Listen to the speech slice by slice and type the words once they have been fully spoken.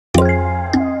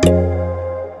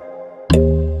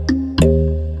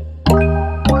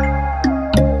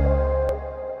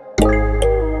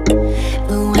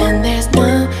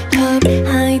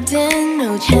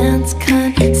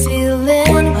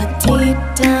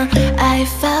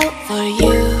for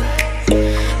you.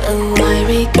 Oh, I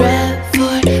regret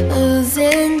for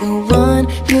losing the one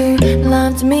who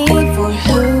loved me, for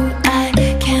who I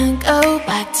can't go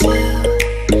back to.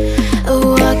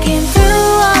 Walking through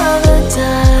all the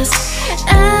dust,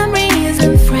 memories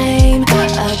and frame,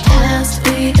 a past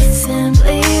we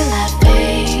simply let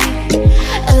fade.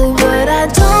 Oh, but I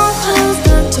don't close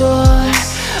the door,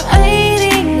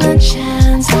 waiting a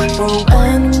chance for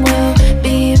when we'll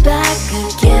be back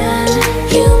again.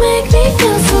 You make me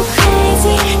feel so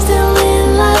crazy, still in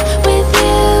love with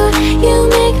you. You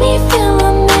make me feel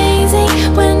amazing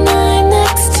when I'm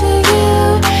next to you.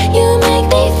 You make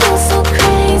me feel so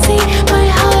crazy, my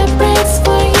heart breaks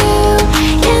for you.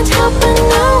 Can't help but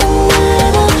know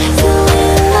that I'm still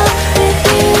in love with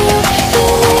you. You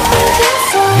make me feel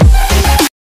so.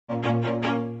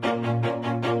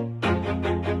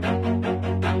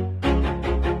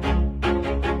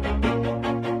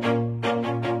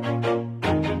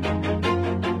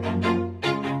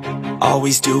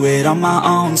 Always do it on my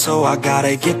own, so I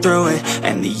gotta get through it.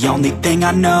 And the only thing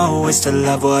I know is to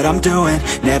love what I'm doing.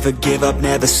 Never give up,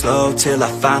 never slow, till I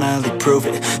finally prove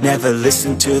it. Never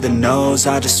listen to the no's,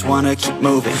 I just wanna keep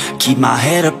moving. Keep my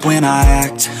head up when I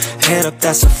act, head up,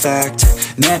 that's a fact.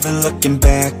 Never looking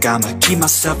back, I'ma keep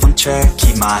myself on track.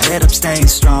 Keep my head up, staying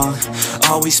strong,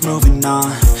 always moving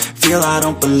on. Feel I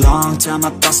don't belong, tell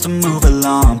my thoughts to move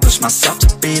along. Push myself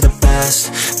to be the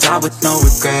best, die with no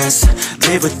regrets.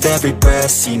 Live with every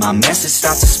breath, see my message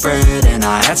start to spread. And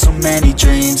I had so many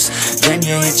dreams, then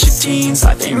you hit your teens.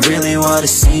 Life ain't really what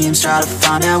it seems, try to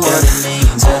find out what it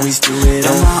means. Always do it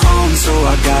on my own, so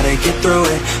I gotta get through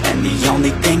it. And the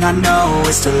only thing I know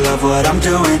is to love what I'm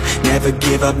doing. Never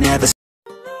give up, never